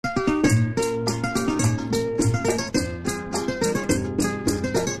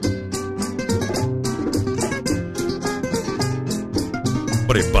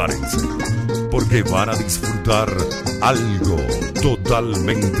Prepárense, porque van a disfrutar algo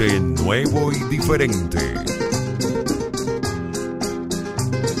totalmente nuevo y diferente.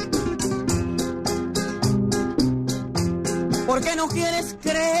 ¿Por qué no quieres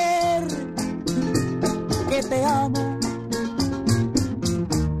creer que te amo?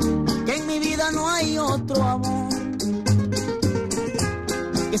 Que en mi vida no hay otro amor,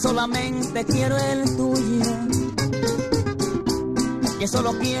 que solamente quiero el tuyo, que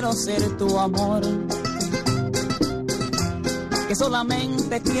solo quiero ser tu amor, que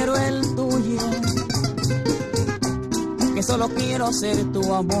solamente quiero el tuyo, que solo quiero ser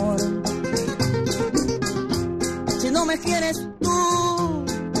tu amor. Si no me quieres tú,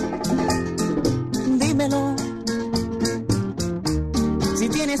 dímelo. Si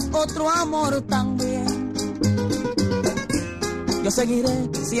tienes otro amor también, yo seguiré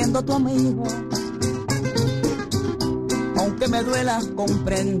siendo tu amigo, aunque me duela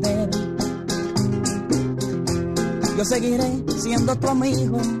comprender. Yo seguiré siendo tu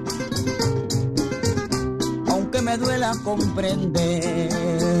amigo, aunque me duela comprender.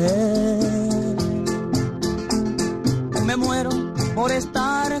 Me muero por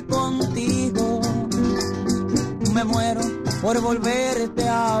estar contigo, me muero por volverte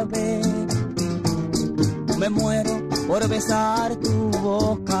a ver, me muero por besar tu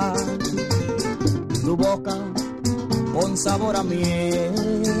boca con sabor a miel.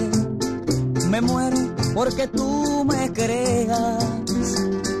 Me muero porque tú me creas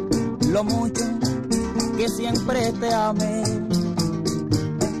lo mucho que siempre te amé.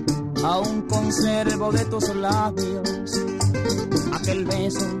 Aún conservo de tus labios aquel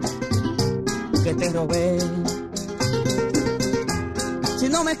beso que te robé. Si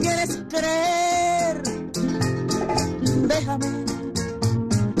no me quieres creer, déjame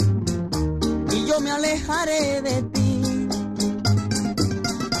y yo me alejaré de ti.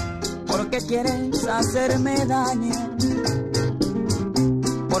 Porque quieres hacerme daño,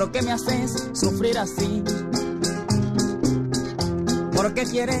 porque me haces sufrir así. Porque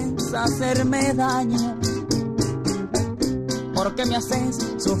quieres hacerme daño, porque me haces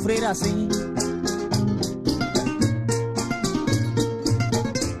sufrir así.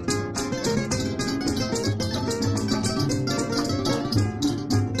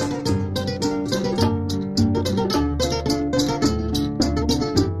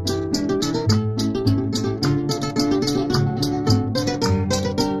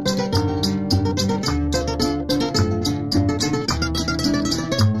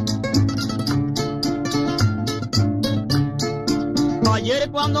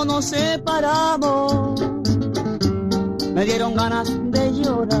 Cuando nos separamos, me dieron ganas de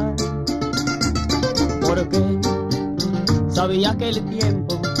llorar, porque sabía que el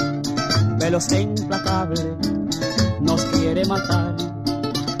tiempo, veloz e implacable, nos quiere matar.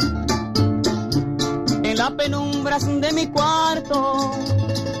 En las penumbras de mi cuarto,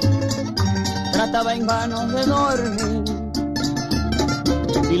 trataba en vano de dormir.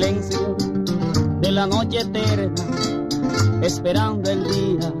 Silencio de la noche eterna, esperando el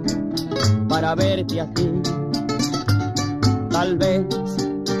día para verte a ti. Tal vez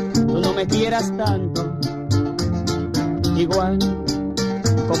tú no me quieras tanto, igual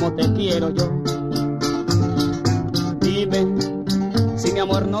como te quiero yo. Dime si mi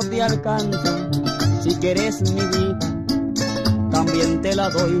amor no te alcanza, si quieres mi vida, también te la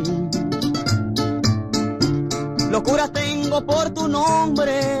doy. Locura tengo por tu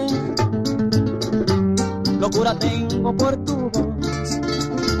nombre, locura tengo por tu voz,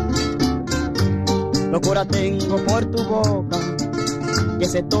 locura tengo por tu boca, que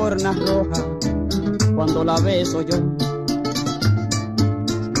se torna roja cuando la beso yo.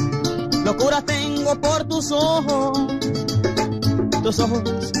 Locura tengo por tus ojos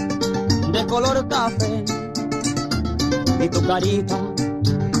de color café, y tu carita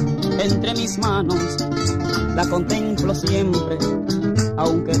entre mis manos, la contemplo siempre,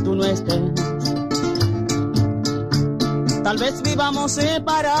 aunque tú no estés. Tal vez vivamos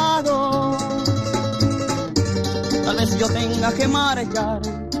separados, tal vez yo tenga que marchar,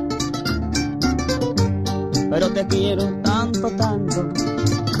 pero te quiero tanto, tanto,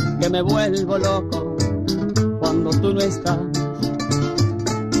 que me vuelvo loco cuando tú no estás.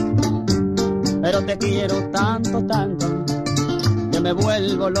 Pero te quiero tanto, tanto, que me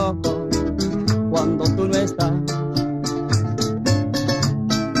vuelvo loco cuando tú no estás.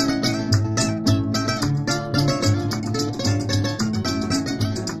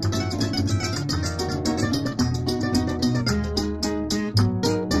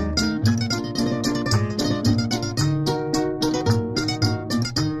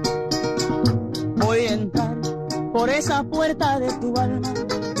 por esa puerta de tu alma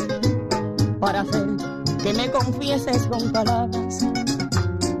para hacer que me confieses con palabras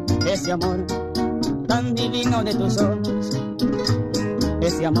ese amor tan divino de tus ojos,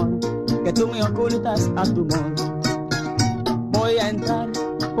 ese amor que tú me ocultas a tu modo. Voy a entrar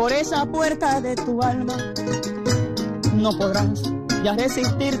por esa puerta de tu alma, no podrás ya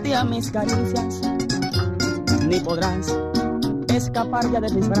resistirte a mis caricias, ni podrás escapar ya de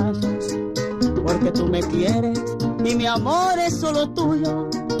mis brazos, porque tú me quieres y mi amor es solo tuyo.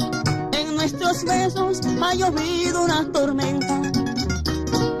 En nuestros besos ha llovido una tormenta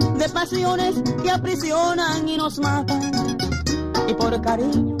de pasiones que aprisionan y nos matan, y por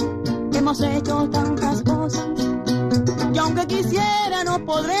cariño hemos hecho tantas cosas que aunque quisiera no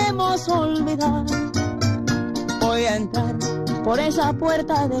podremos olvidar. Voy a entrar por esa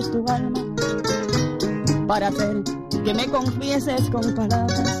puerta de tu alma para hacer que me confieses con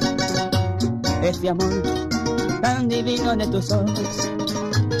palabras este amor tan divino de tus ojos,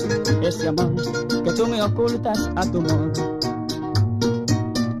 este amor que tú me ocultas a tu modo.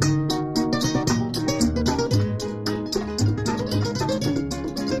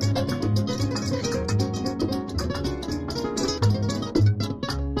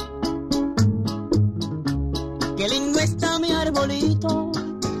 Qué lindo está mi arbolito,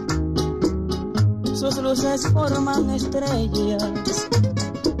 sus luces forman estrellas,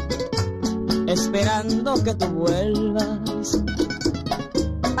 esperando que tú vuelvas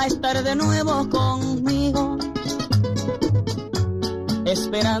a estar de nuevo conmigo,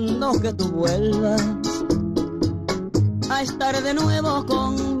 esperando que tú vuelvas a estar de nuevo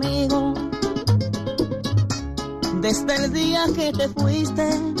conmigo. Desde el día que te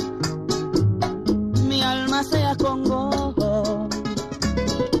fuiste, mi alma se acongojó,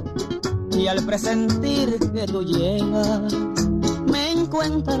 y al presentir que tú llegas, me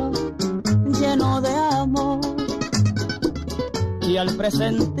encuentro lleno de amor. Y al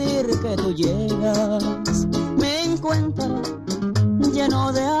presentir que tú llegas, me encuentro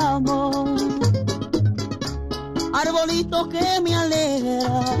lleno de amor. Arbolito que me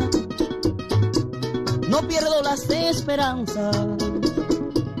alegra, no pierdo las esperanzas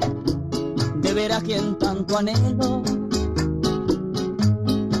de ver a quien tanto anhelo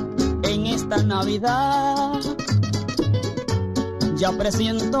en esta Navidad. Ya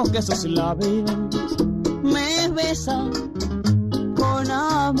presiento que sus labios me besan con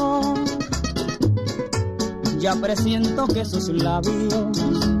amor. Ya presiento que sus labios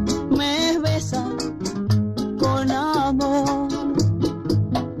me besan con amor.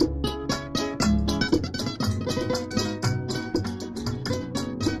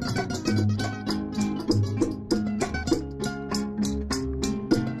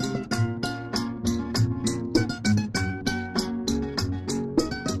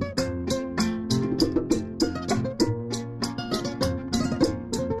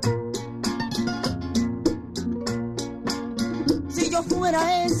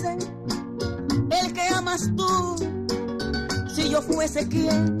 Fuera ese el que amas tú, si yo fuese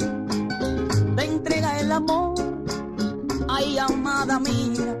quien te entrega el amor. Ay, amada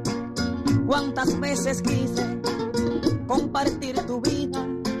mía, cuántas veces quise compartir tu vida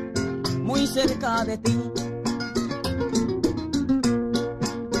muy cerca de ti.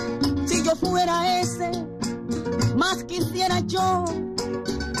 Si yo fuera ese, más quisiera yo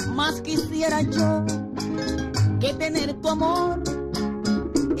que tener tu amor,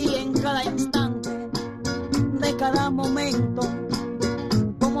 y en cada instante de cada momento,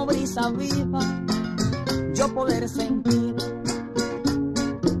 como brisa viva, yo poder sentir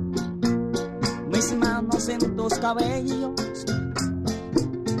mis manos en tus cabellos,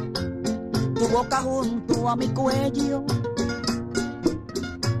 tu boca junto a mi cuello,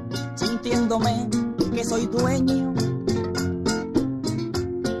 sintiéndome que soy dueño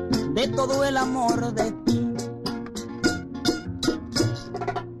de todo el amor de ti.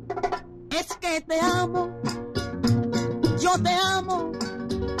 Es que te amo, yo te amo,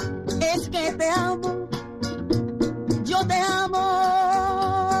 es que te amo, yo te amo.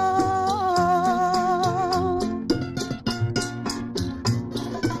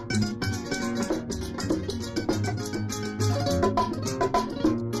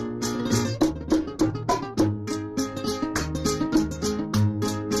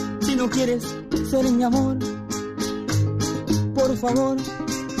 Si no quieres ser mi amor, por favor,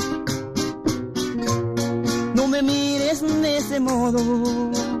 no me mires de ese modo.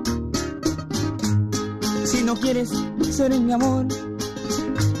 Si no quieres ser mi amor,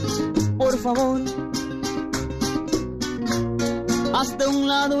 por favor, hazte un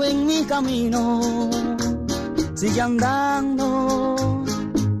lado en mi camino. Sigue andando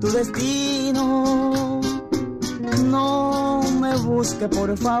tu destino. No me busque,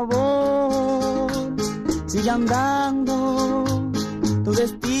 por favor, sigue andando tu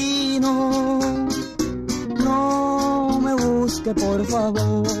destino. No me busque, por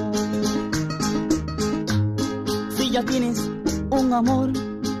favor. Si ya tienes un amor,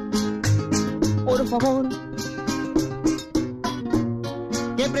 por favor,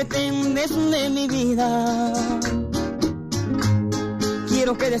 ¿qué pretendes de mi vida?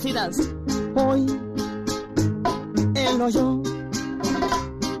 Quiero que decidas hoy, él o yo.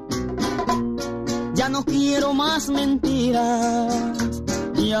 Ya no quiero más mentiras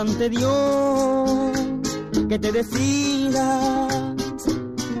y ante Dios que te decidas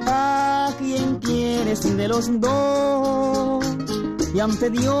a quién quieres de los dos. Y ante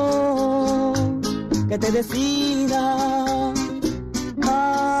Dios que te decidas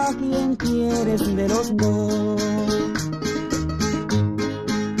a quién quieres de los dos.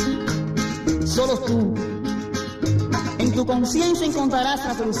 Solo tú, en tu conciencia encontrarás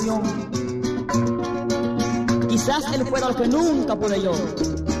la solución. Quizás él fuera lo que nunca pude yo.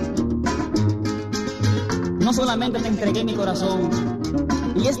 No solamente te entregué mi corazón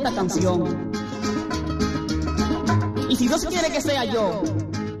y esta canción. Y si Dios quiere que sea yo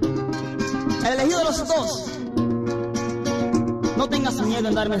el elegido de los dos, no tengas miedo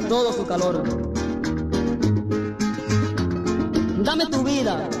en darme todo su calor. Dame tu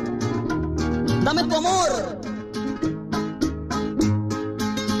vida, dame tu amor.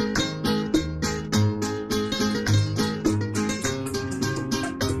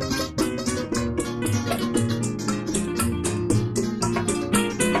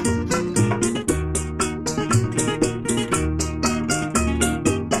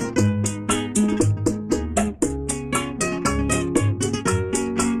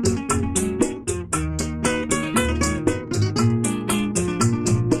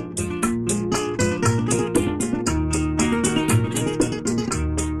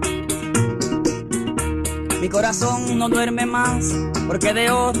 Corazón no duerme más, porque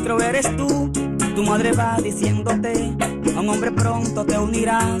de otro eres tú. Tu madre va diciéndote, a un hombre pronto te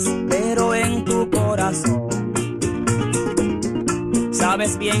unirás, pero en tu corazón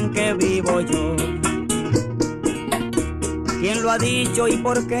sabes bien que vivo yo. ¿Quién lo ha dicho y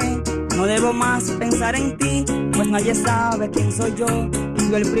por qué? No debo más pensar en ti, pues nadie sabe quién soy yo.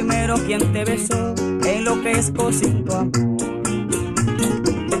 Yo el primero quien te besó, enloquezco sin tu amor.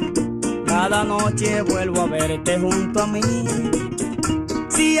 Cada noche vuelvo a verte junto a mí.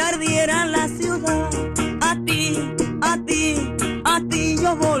 Si ardiera la ciudad, a ti, a ti, a ti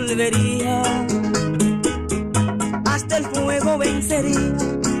yo volvería. Hasta el fuego vencería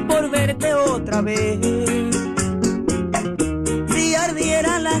por verte otra vez. Si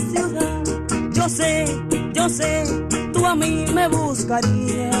ardiera la ciudad, yo sé, tú a mí me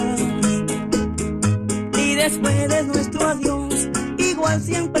buscarías. Y después de nuestro adiós, igual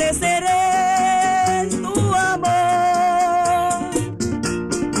siempre seré tu amor.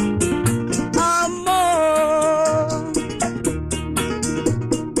 Amor.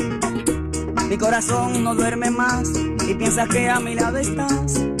 Mi corazón no duerme más y piensa que a mi lado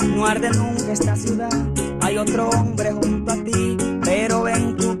estás. No arde nunca esta ciudad, hay otro hombre junto a ti, pero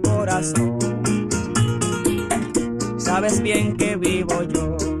en tu corazón sabes bien que vivo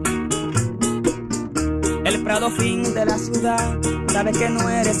yo. El prado fin de la ciudad, sabes que no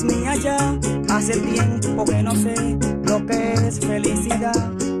eres mía ya. Hace tiempo que no sé lo que es felicidad,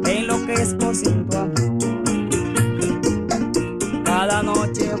 enloquezco sin tu amor. Cada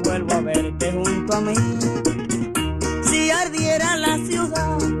noche vuelvo a verte junto a mí. Si ardiera la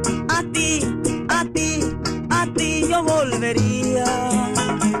ciudad, a ti, a ti, a ti yo volvería.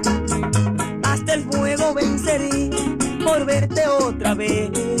 Hasta el fuego vencería por verte otra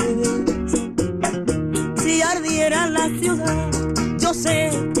vez. Si ardiera la ciudad, yo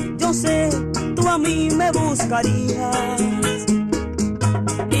sé, tú a mí me buscarías.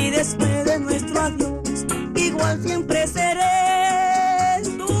 Y después de nuestro adiós, igual siempre seré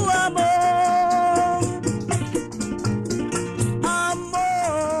tu amor. Amor.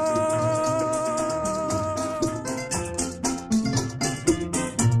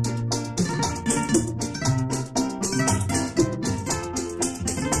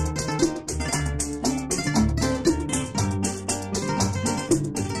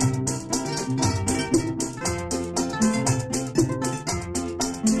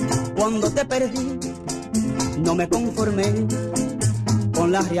 Cuando te perdí, no me conformé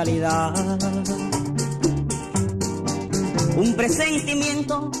con la realidad. Un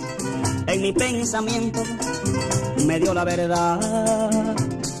presentimiento en mi pensamiento me dio la verdad.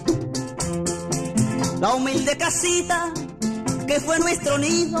 La humilde casita que fue nuestro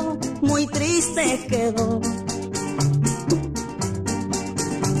nido muy triste quedó.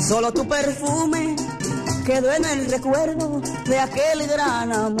 Solo tu perfume quedó en el recuerdo de aquel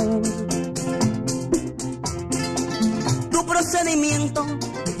gran amor. Tu procedimiento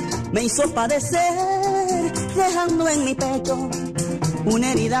me hizo padecer, dejando en mi pecho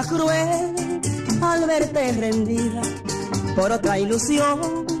una herida cruel al verte rendida por otra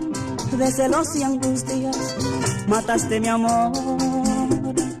ilusión de celos y angustias. Mataste mi amor.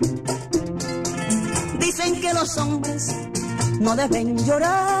 Dicen que los hombres no deben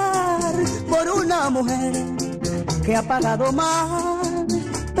llorar por una mujer que ha pagado mal,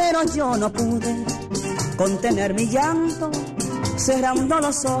 pero yo no pude contener mi llanto. Cerrando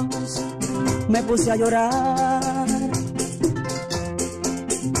los ojos me puse a llorar.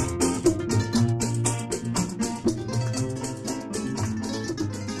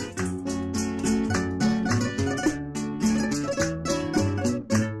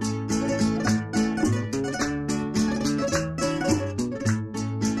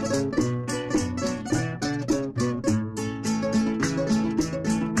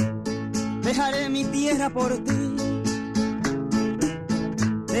 Dejaré mi tierra por ti,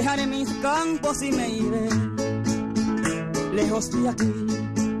 dejaré mis campos y me iré lejos de aquí.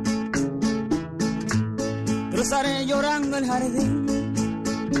 Cruzaré llorando el jardín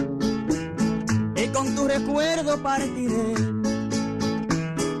y con tu recuerdo partiré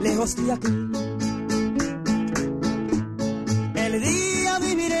lejos de aquí. El día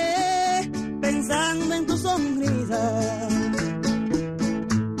viviré pensando en tu sonrisa,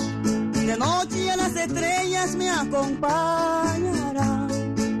 de noche a las estrellas me acompañarán.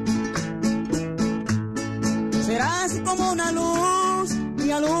 Serás como una luz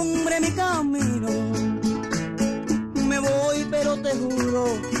y alumbre mi camino. Me voy pero te juro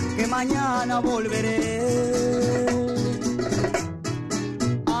que mañana volveré.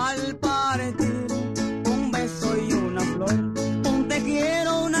 Al partir un beso y una flor, un te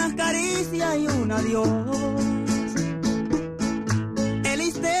quiero, una caricia y un adiós.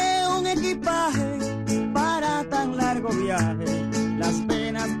 Para tan largo viaje, las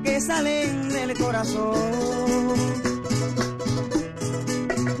penas que salen del corazón.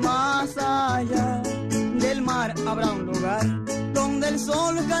 Más allá del mar habrá un lugar donde el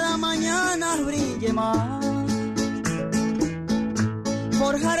sol cada mañana brille más.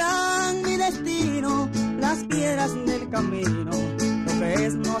 Forjarán mi destino las piedras del camino. Lo que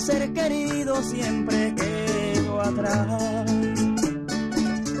es no ser querido siempre quedo atrás.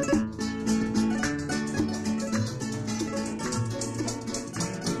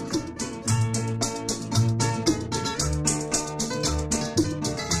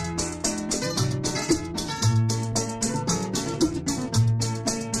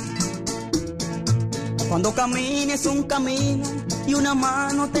 Cuando camines un camino y una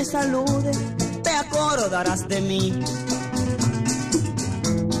mano te salude, te acordarás de mí.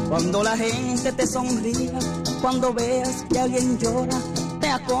 Cuando la gente te sonría, cuando veas que alguien llora, te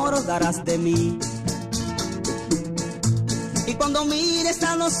acordarás de mí. Y cuando mires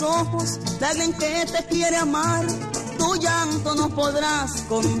a los ojos de alguien que te quiere amar, tu llanto no podrás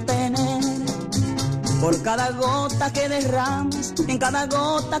contener. Por cada gota que derrames, en cada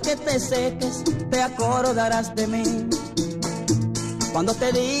gota que te seques, te acordarás de mí. Cuando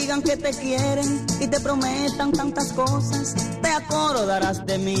te digan que te quieren y te prometan tantas cosas, te acordarás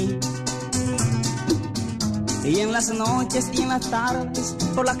de mí. Y en las noches y en las tardes,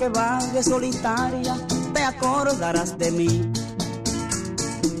 por las que vagues solitaria, te acordarás de mí.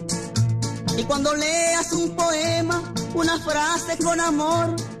 Y cuando leas un poema, una frase con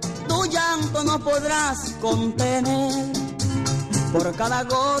amor, tu llanto no podrás contener. Por cada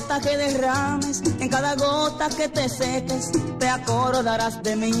gota que derrames, en cada gota que te seques, te acordarás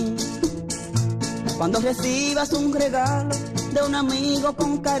de mí. Cuando recibas un regalo de un amigo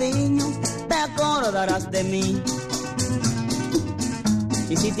con cariño, te acordarás de mí.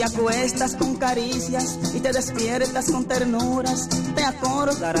 Y si te acuestas con caricias y te despiertas con ternuras, te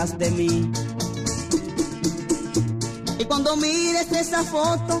acordarás de mí. Y cuando mires esa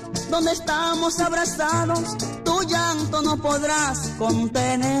foto donde estamos abrazados, tu llanto no podrás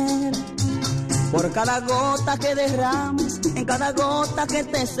contener. Por cada gota que derrames, en cada gota que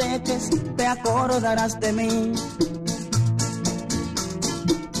te seques, te acordarás de mí.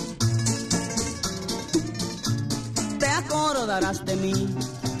 Te acordarás de mí,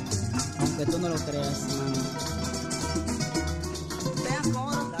 aunque tú no lo creas, mami. Te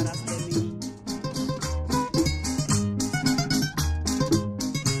acordarás de mí.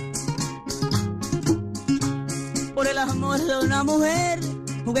 Por el amor de una mujer,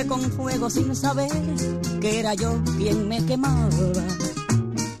 jugué con fuego sin saber que era yo quien me quemaba.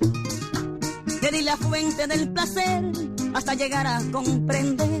 Le di la fuente del placer hasta llegar a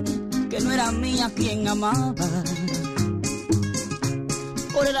comprender que no era mía quien amaba.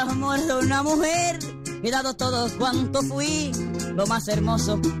 Por el amor de una mujer he dado todo cuanto fui, lo más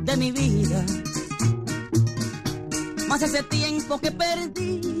hermoso de mi vida. Mas ese tiempo que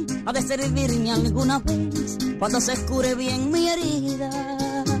perdí ha de servirme alguna vez cuando se cure bien mi herida.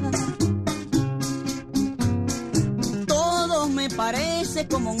 Todo me parece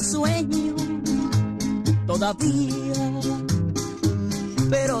como un sueño todavía,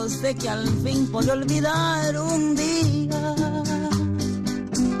 pero sé que al fin podré olvidar un día.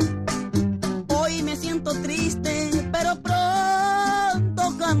 Hoy me siento triste, pero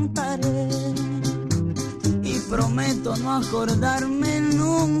pronto cantaré y prometo no acordarme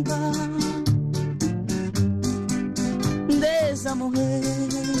nunca de esa mujer.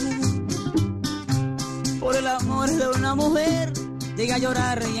 Por el amor de una mujer llegué a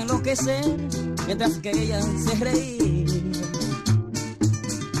llorar y enloquecer mientras que ella se reía.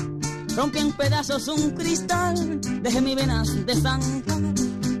 Rompí en pedazos un cristal, dejé mis venas de sangrar,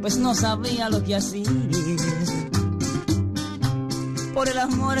 pues no sabía lo que hacía. Por el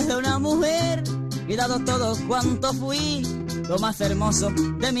amor de una mujer he dado todo cuanto fui, lo más hermoso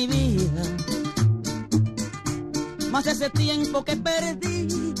de mi vida. Mas ese tiempo que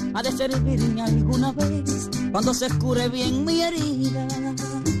perdí ha de servirme alguna vez cuando se cure bien mi herida.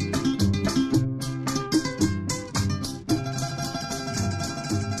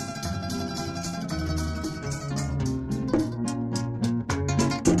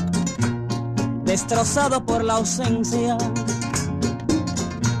 Destrozado por la ausencia,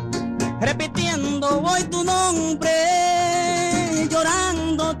 repitiendo voy tu nombre,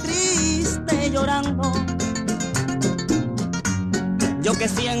 llorando, triste, llorando. Yo que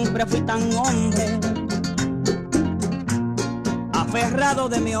siempre fui tan hombre, aferrado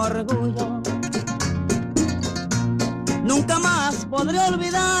de mi orgullo, nunca más podré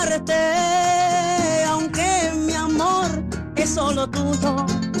olvidarte, aunque mi amor es solo tuyo.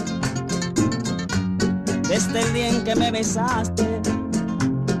 Desde el día en que me besaste,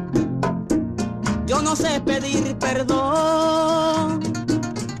 yo no sé pedir perdón,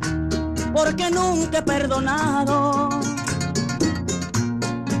 porque nunca he perdonado,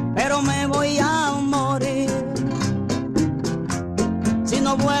 pero me voy a morir si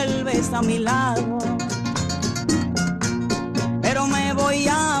no vuelves a mi lado, pero me voy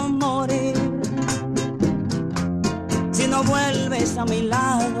a morir si no vuelves a mi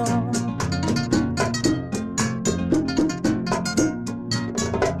lado.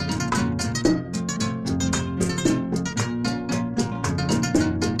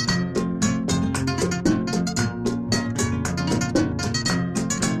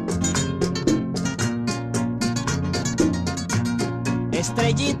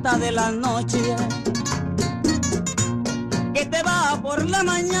 Estrellita de la noche, que te va por la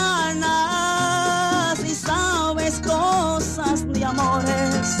mañana, si sabes cosas de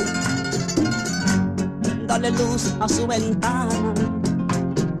amores, dale luz a su ventana,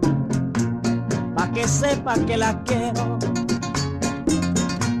 pa' que sepa que la quiero,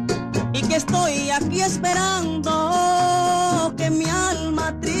 y que estoy aquí esperando que mi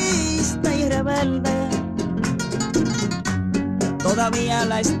alma triste y rebelde todavía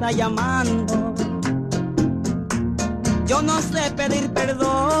la está llamando. Yo no sé pedir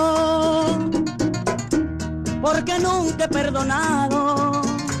perdón, porque nunca he perdonado,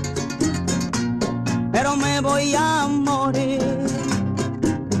 pero me voy a morir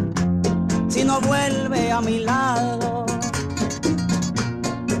si no vuelve a mi lado,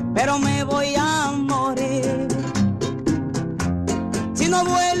 pero me voy a morir si no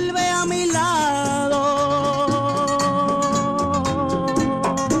vuelve a mi lado.